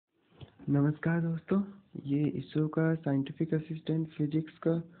नमस्कार दोस्तों, ये इसरो का साइंटिफिक असिस्टेंट फिजिक्स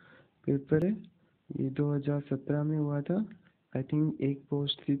का पेपर है। ये 2017 में हुआ था। आई थिंक एक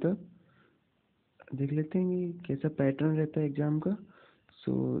पोस्ट थी तब। देख लेते हैं कि कैसा पैटर्न रहता है एग्ज़ाम का।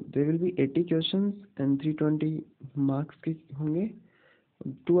 So there will be 80 questions and 320 marks के होंगे।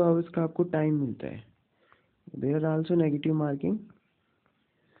 2 आवर्स का आपको टाइम मिलता है। There are also negative marking.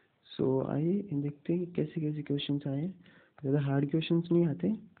 सो आइए देखते हैं कैसे कैसे क्वेश्चंस आए। ज़्यादा हार्ड क्वेश्चंस नहीं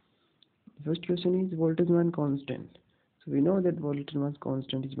आते। First question is Boltzmann constant. So we know that Boltzmann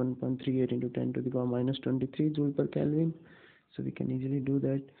constant is 1.38 into 10 to the power minus 23 joule per Kelvin. So we can easily do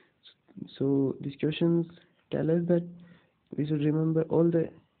that. So these questions tell us that we should remember all the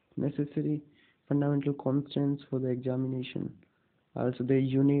necessary fundamental constants for the examination. Also the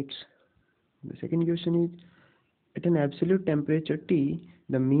units. The second question is, at an absolute temperature T,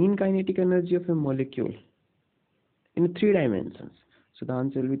 the mean kinetic energy of a molecule in 3 dimensions. So the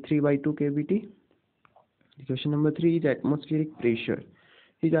answer will be 3 by 2 kBT. Question number 3 is atmospheric pressure.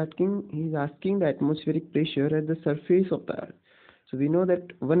 He's asking the atmospheric pressure at the surface of the Earth. So we know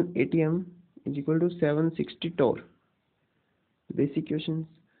that 1 atm is equal to 760 torr. Basic questions.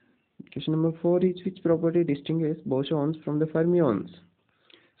 Question number 4 is, which property distinguishes bosons from the fermions?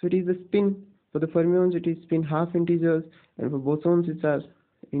 So it is the spin. For the fermions it is spin half integers, and for bosons it are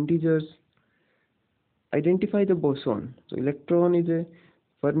integers. Identify the boson. So electron is a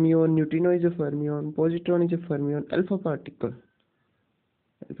fermion, neutrino is a fermion, positron is a fermion, alpha particle.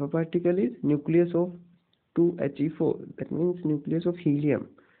 Alpha particle is nucleus of 2He4. That means nucleus of helium.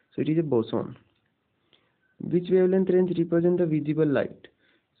 So it is a boson. Which wavelength range represents the visible light?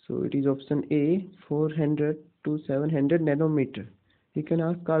 So it is option A, 400 to 700 nanometer. You can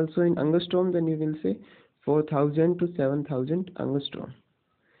ask also in angstrom, then you will say 4000 to 7000 angstrom.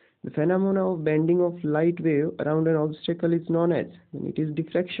 The phenomena of bending of light wave around an obstacle is known as, and it is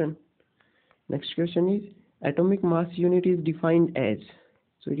diffraction. Next question is, atomic mass unit is defined as.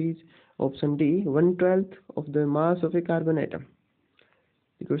 So it is option D, 1/12 of the mass of a carbon atom.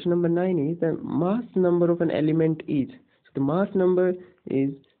 The question number 9 is, the mass number of an element is. So the mass number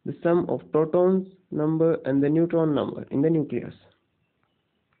is the sum of protons number and the neutron number in the nucleus.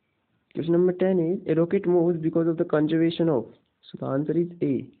 Question number 10 is, a rocket moves because of the conservation of. So the answer is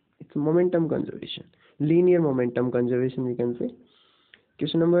A. It's momentum conservation, linear momentum conservation we can say.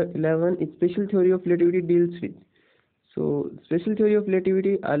 Question number 11 is, special theory of relativity deals with. So special theory of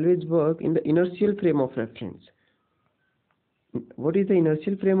relativity always work in the inertial frame of reference. What is the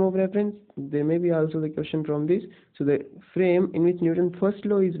inertial frame of reference? There may be also the question from this. So the frame in which Newton's first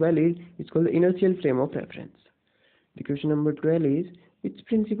law is valid is called the inertial frame of reference. The question number 12 is, which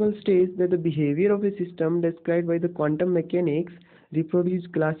principle states that the behavior of a system described by the quantum mechanics reproduce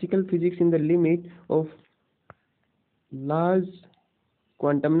classical physics in the limit of large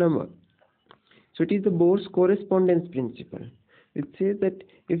quantum number? So it is the Bohr's correspondence principle. It says that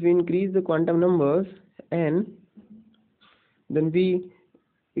if we increase the quantum numbers n, then we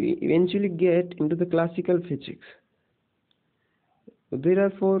eventually get into the classical physics. So there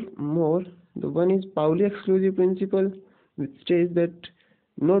are 4 more. The one is Pauli exclusive principle, which states that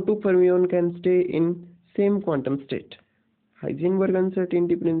no two fermions can stay in same quantum state. Heisenberg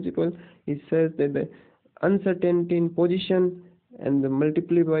uncertainty principle, it says that the uncertainty in position and the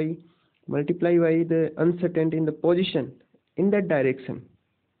multiply by the uncertainty in the position in that direction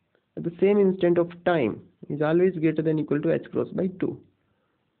at the same instant of time is always greater than equal to h cross by 2.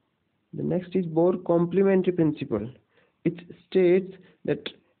 The next is Bohr complementary principle. It states that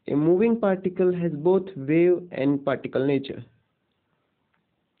a moving particle has both wave and particle nature.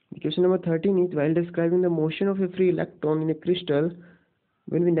 Question number 13 is, while describing the motion of a free electron in a crystal,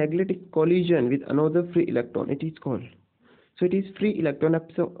 when we neglect its collision with another free electron, it is called. So it is free electron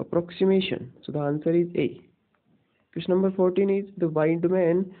approximation. So the answer is A. Question number 14 is, the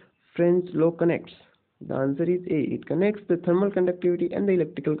Weidmann-French law connects. The answer is A. It connects the thermal conductivity and the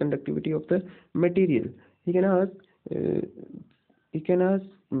electrical conductivity of the material. You can ask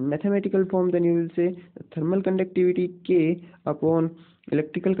mathematical form, then you will say thermal conductivity K upon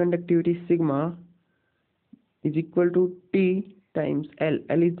electrical conductivity sigma is equal to T times L.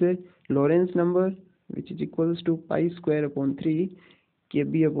 L is the Lorentz number, which is equals to pi square upon 3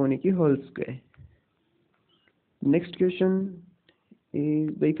 kb upon A whole square. Next question is,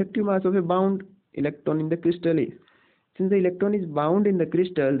 the effective mass of a bound electron in the crystal is. Since the electron is bound in the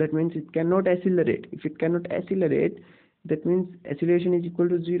crystal, that means it cannot accelerate. If it cannot accelerate, that means acceleration is equal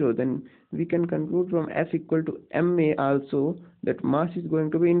to 0. Then we can conclude from F equal to ma also that mass is going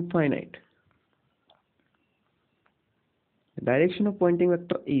to be infinite. The direction of pointing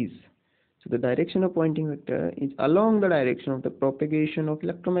vector is. So the direction of pointing vector is along the direction of the propagation of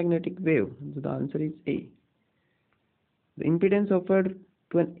electromagnetic wave. So the answer is A. The impedance offered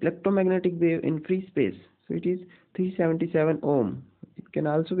to an electromagnetic wave in free space, so it is 377 ohm. It can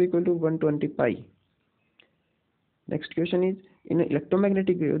also be equal to 120 pi. Next question is, in an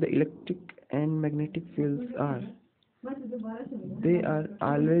electromagnetic wave, the electric and magnetic fields are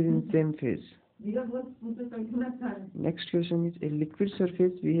always in same phase. Next question is, a liquid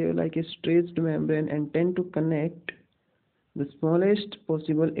surface behave like a stretched membrane and tend to connect the smallest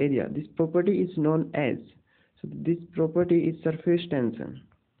possible area. This property is known as, so this property is surface tension.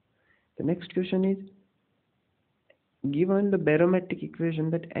 The next question is, given the barometric equation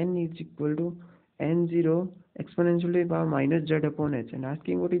that n is equal to n0 exponentially power minus z upon h, and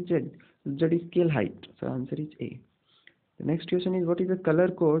asking what is z. Z is scale height, so answer is A. The next question is, what is the color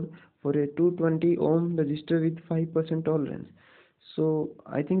code for a 220 ohm resistor with 5% tolerance? So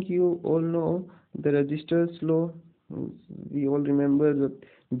I think you all know the resistors law. We all remember that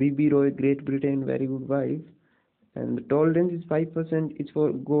B.B. Roy, Great Britain, very good wife, and the tolerance is 5% is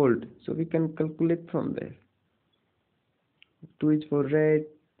for gold, so we can calculate from there. 2 is for red,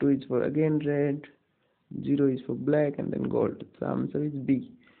 2 is for again red, 0 is for black, and then gold. So answer is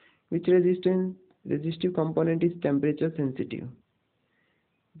B. Which resistive component is temperature sensitive?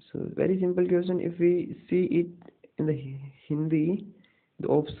 So very simple question. If we see it in the Hindi, the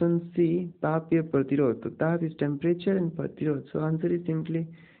option C, taap ya pratirod. So taap is temperature and pratirod. So answer is simply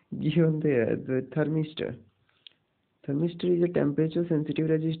given there, the thermistor. Thermistor is a temperature sensitive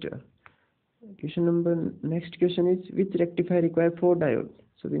resistor. Next question is, which rectifier requires 4 diodes?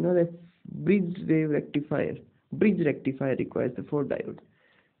 So we know that bridge rectifier requires the 4 diodes.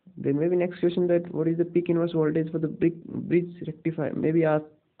 Then maybe next question, that what is the peak inverse voltage for the bridge rectifier? Maybe ask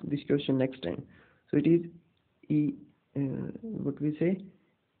this question next time. So it is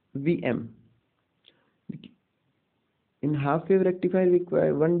VM. In half wave rectifier we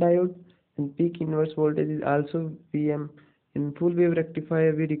require 1 diode and peak inverse voltage is also VM. In full wave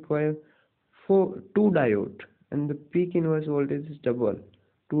rectifier we require 2 diode and the peak inverse voltage is double,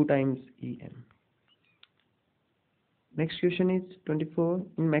 2 times EM. Next question is 24.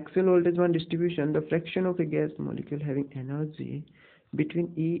 In Maxwell voltage band distribution, the fraction of a gas molecule having energy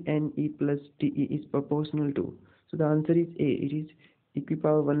between E and E plus TE is proportional to. So the answer is A. It is e to the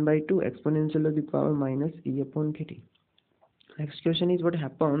power 1 by 2 exponential to the power minus E upon kT. Next question is, what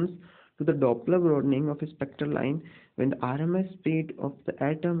happens to the Doppler broadening of a spectral line when the RMS speed of the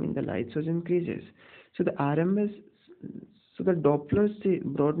atom in the light source increases? So the Doppler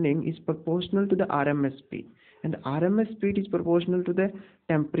broadening is proportional to the RMS speed, and the RMS speed is proportional to the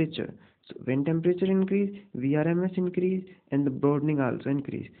temperature. So when temperature increase, Vrms increase and the broadening also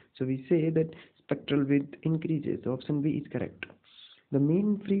increase. So we say that spectral width increases. So option B is correct. The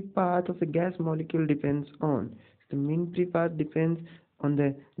mean free path of a gas molecule depends on. The mean free path depends on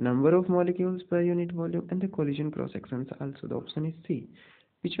the number of molecules per unit volume and the collision cross sections also. The option is C.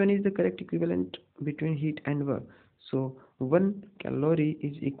 Which one is the correct equivalent between heat and work? So 1 calorie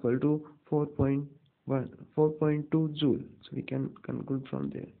is equal to 4.2 joule. So we can conclude from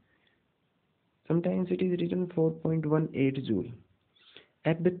there. Sometimes it is written 4.18 joule.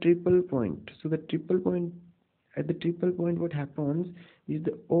 At the triple point, so at the triple point what happens is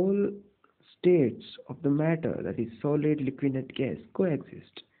the all states of the matter, that is solid, liquid and gas,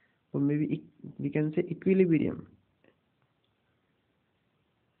 coexist, or maybe we can say equilibrium.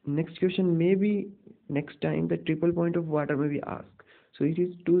 Next question, maybe next time the triple point of water may be asked. So it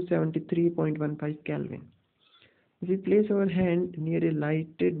is 273.15 Kelvin. If we place our hand near a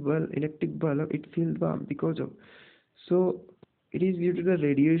lighted bulb, electric bulb, it feels warm because of. So it is due to the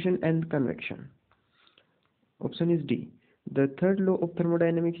radiation and convection. Option is D. The third law of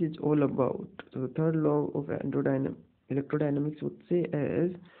thermodynamics is all about. So the third law of electrodynamics would say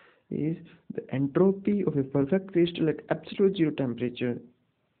is the entropy of a perfect crystal at absolute zero temperature.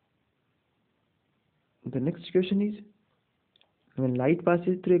 The next question is, when light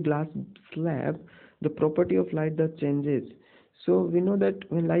passes through a glass slab, the property of light that changes. So we know that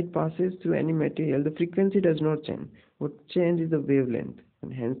when light passes through any material, the frequency does not change. What changes is the wavelength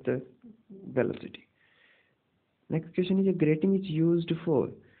and hence the velocity. Next question is, a grating is used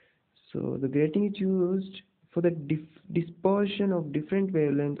for. So the grating is used for the dispersion of different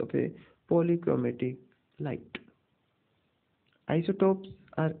wavelengths of a polychromatic light. Isotopes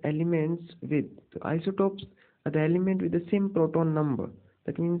are the element with the same proton number.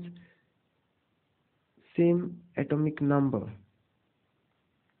 That means same atomic number.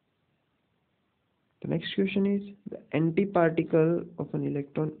 The next question is, the antiparticle of an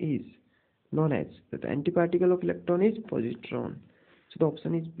electron is known as. The antiparticle of electron is positron. So the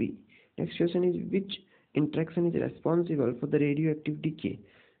option is B. Next question is, which interaction is responsible for the radioactive decay?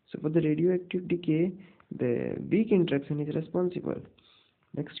 So for the radioactive decay, the weak interaction is responsible.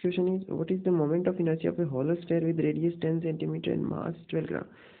 Next question is, what is the moment of inertia of a hollow sphere with radius 10 centimeter and mass 12 gram?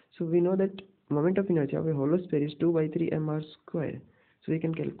 So we know that moment of inertia of a hollow sphere is 2 by 3 mr square. So we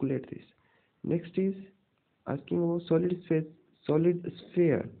can calculate this. Next is asking about solid sphere. Solid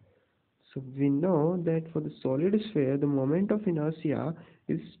sphere. So we know that for the solid sphere, the moment of inertia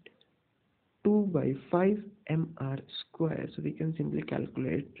is 2 by 5 mr square. So we can simply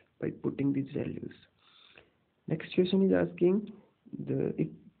calculate by putting these values. Next question is asking, if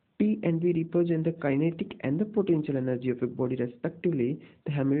P and V represent the kinetic and the potential energy of a body respectively,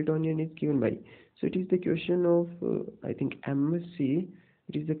 the Hamiltonian is given by. So it is the question of I think Vssc.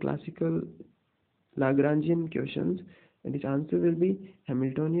 It is the classical Lagrangian questions, and its answer will be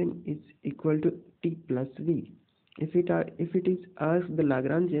Hamiltonian is equal to T plus V. If it is asked the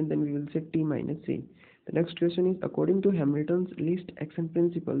Lagrangian, then we will say T minus C. The next question is, according to Hamilton's least action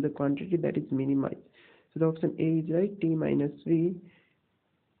principle, the quantity that is minimized. So the option A is right, T minus V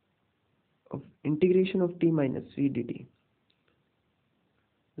of integration of T minus V dt.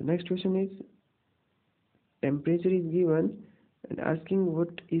 The next question is, temperature is given and asking what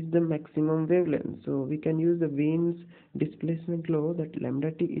is the maximum wavelength. So we can use the Wien's displacement law, that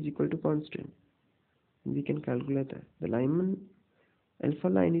lambda T is equal to constant. And we can calculate that. The Lyman alpha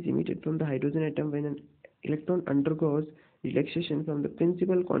line is emitted from the hydrogen atom when an electron undergoes relaxation from the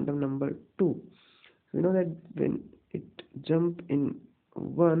principal quantum number 2. So we know that when it jumps in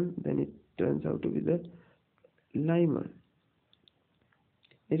 1, then it turns out to be the Lyman.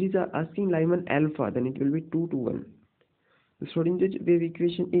 It is asking Lyman alpha, then it will be 2 to 1. The Schrodinger wave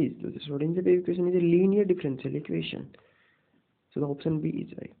equation is, so the Schrodinger wave equation is a linear differential equation. So the option B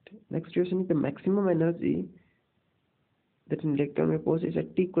is right. Next question is, the maximum energy that an electron may possess is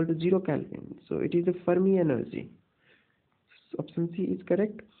at T equal to 0 Kelvin. So it is the Fermi energy. So option C is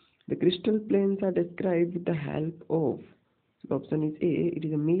correct. The crystal planes are described with the help of, so the option is A, it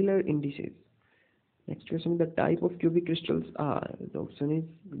is a Miller indices. Next question, the type of cubic crystals are, the option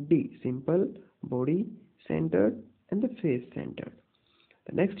is D, simple, body centered, and the phase centered.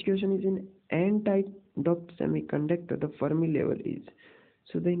 The next question is, in n-type doped semiconductor, the Fermi level is.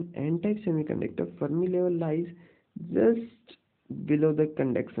 So the n-type semiconductor Fermi level lies just below the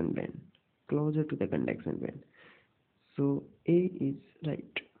conduction band, closer to the conduction band. So A is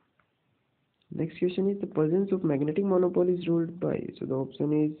right. Next question is, the presence of magnetic monopole is ruled by. So the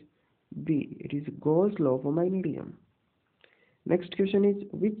option is B. It is Gauss law for magnesium. Next question is,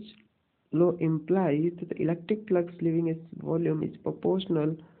 which law implies that the electric flux leaving its volume is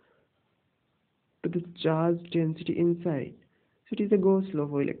proportional to the charge density inside? So it is the Gauss law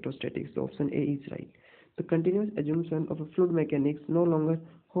for electrostatics. So option A is right. The continuous assumption of a fluid mechanics no longer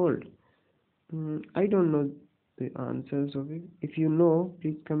hold. I don't know the answers of it. If you know,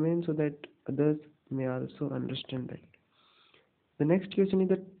 please comment so that others may also understand that. The next question is,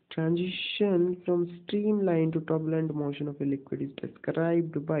 the transition from streamline to turbulent motion of a liquid is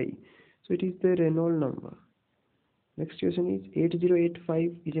described by. So it is the Reynolds number. Next question is,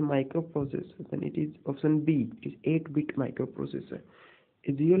 8085 is a microprocessor. Then it is option B. It is 8-bit microprocessor.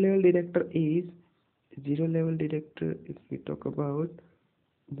 A zero-level detector is, zero-level detector, if we talk about,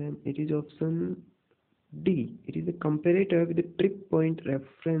 then it is option D. It is a comparator with a trip point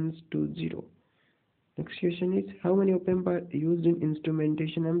reference to 0. Next question is, how many op-amp are used in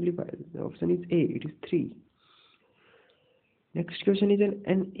instrumentation amplifiers? The option is A. It is 3. Next question is,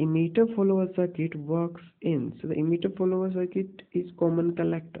 an emitter follower circuit works in. So the emitter follower circuit is common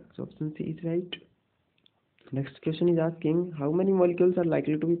collector. So option C is right. Next question is asking, how many molecules are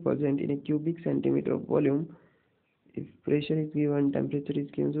likely to be present in a cubic centimeter of volume if pressure is given, temperature is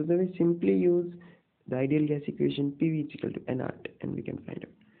given? So then we simply use the ideal gas equation, PV is equal to nRT, and we can find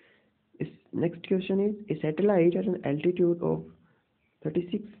out. Next question is, a satellite at an altitude of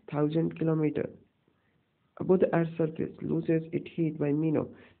 36,000 km above the Earth's surface loses its heat by mean of.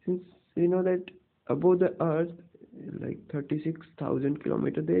 Since we know that above the Earth, like 36,000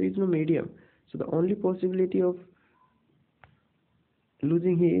 km, there is no medium. So the only possibility of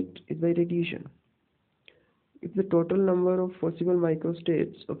losing heat is by radiation. If the total number of possible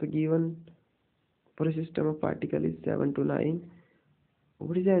microstates of a given for a system of particles is 7 to 9,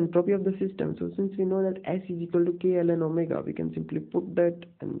 what is the entropy of the system? So since we know that S is equal to K ln omega, we can simply put that.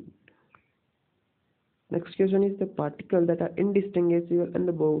 And next question is, the particles that are indistinguishable and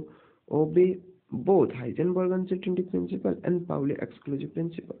obey both Heisenberg uncertainty principle and Pauli exclusive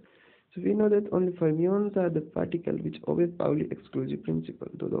principle. So we know that only fermions are the particle which obey Pauli exclusive principle.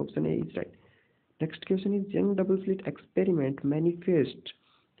 So the option A is right. Next question is, Young double slit experiment manifest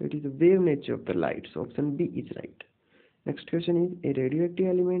So it is the wave nature of the light. So option B is right. Next question is, a radioactive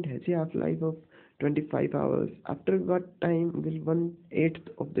element has a half-life of 25 hours. After what time will 1/8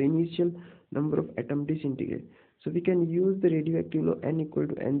 of the initial number of atoms disintegrate? So we can use the radioactive law n equal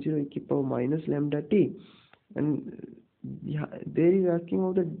to n0 e to the power minus lambda t. And yeah, there is asking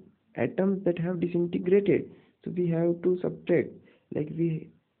of the atoms that have disintegrated. So we have to subtract, like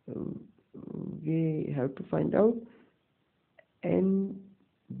we have to find out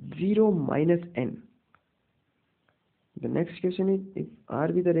n0 minus n. The next question is, if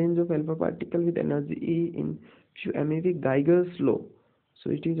R be the range of alpha particle with energy E in few MeV Geiger's law. So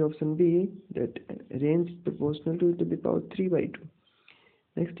it is option B, that range is proportional to the power 3/2.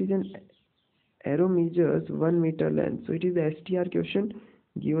 Next is, an arrow measures 1 meter length. So it is the STR question.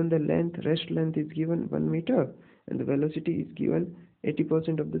 Given the length, rest length is given 1 meter and the velocity is given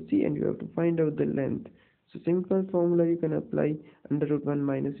 80% of the c, and you have to find out the length. So simple formula you can apply, under root 1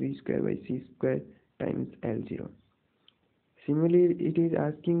 minus v square by c square times L0. Similarly, it is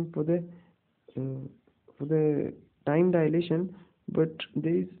asking for the time dilation, but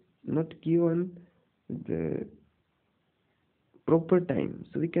there is not given the proper time,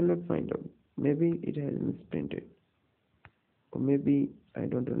 so we cannot find out. Maybe it has misprinted, or maybe I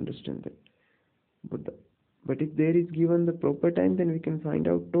don't understand that. But if there is given the proper time, then we can find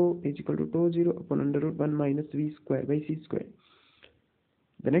out tau is equal to tau 0 upon under root 1 minus v square by c square.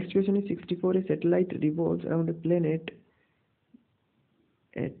 The next question is 64. A satellite revolves around a planet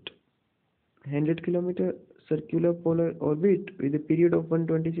at 100 km circular polar orbit with a period of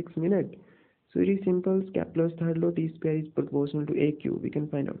 126 minutes. So it is simple. Kepler's third law, T square is proportional to AQ. We can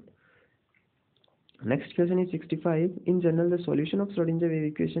find out. Next question is 65. In general, the solution of Schrodinger wave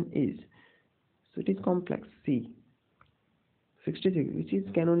equation is. So it is complex. C. 66. Which is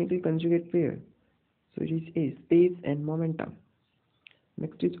canonical conjugate pair? So it is A. Space and momentum.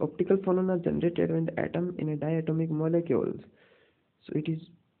 Next is optical phenomena generated when the atom in a diatomic molecule. So it is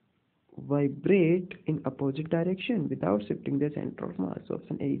vibrate in opposite direction without shifting their center of mass. So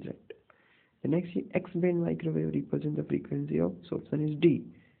option A is right. The next is X-band microwave represents the frequency of. So option is D,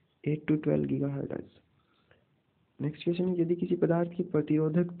 8 to 12 GHz. Next question है, यदि किसी पदार्थ की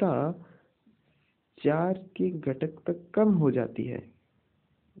प्रतिरोधकता 4 के घटक तक कम हो जाती है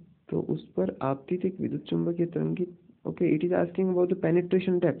तो उस पर आपतित एक विद्युत चुंबकीय तरंग की. Okay, it is asking about the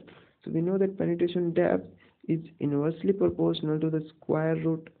penetration depth. So we know that penetration depth is inversely proportional to the square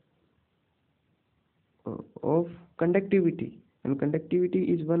root of conductivity, and conductivity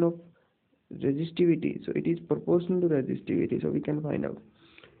is one of resistivity, so it is proportional to resistivity. So we can find out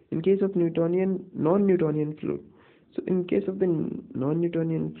in case of non-Newtonian fluid. So in case of the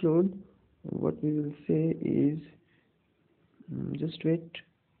non-Newtonian fluid, what we will say is, just wait.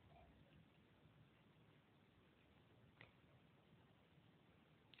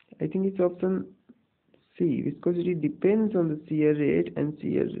 I think it's option C. Viscosity depends on the shear rate and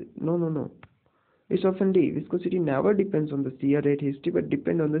shear. No. It's option D. Viscosity never depends on the shear rate history, but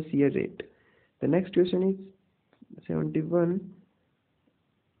depend on the shear rate. The next question is 71.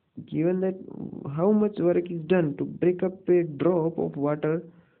 Given that how much work is done to break up a drop of water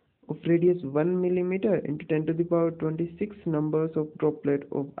of radius 1 millimeter into 10 to the power 26 numbers of droplets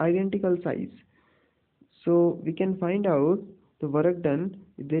of identical size. So we can find out the work done.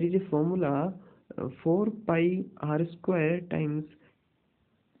 There is a formula, 4 pi r square times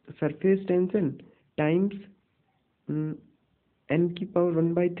surface tension times n की power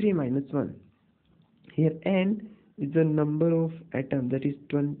 1 by 3 minus 1. Here n is the number of atoms, that is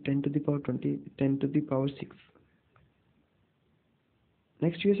 10 to the power 20, 10 to the power 6.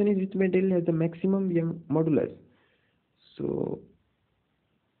 Next question is, which metal has the maximum Young modulus? So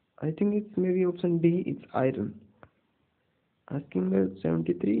I think it's maybe option D, it's iron. Asking the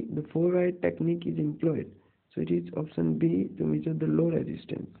 73, the 4-wire technique is employed. So it is option B, to measure the low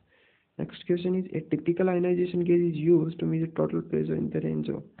resistance. Next question is, a typical ionization gauge is used to measure total pressure in the range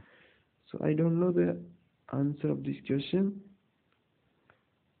of. So I don't know the answer of this question.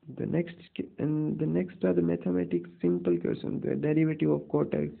 The next are the mathematics simple question. The derivative of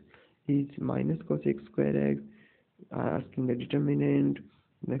cot x is minus cos x square x. Asking the determinant.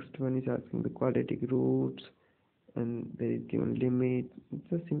 Next one is asking the quadratic roots, and there is given limit.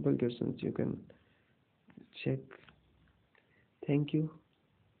 It's a simple questions, you can check. Thank you.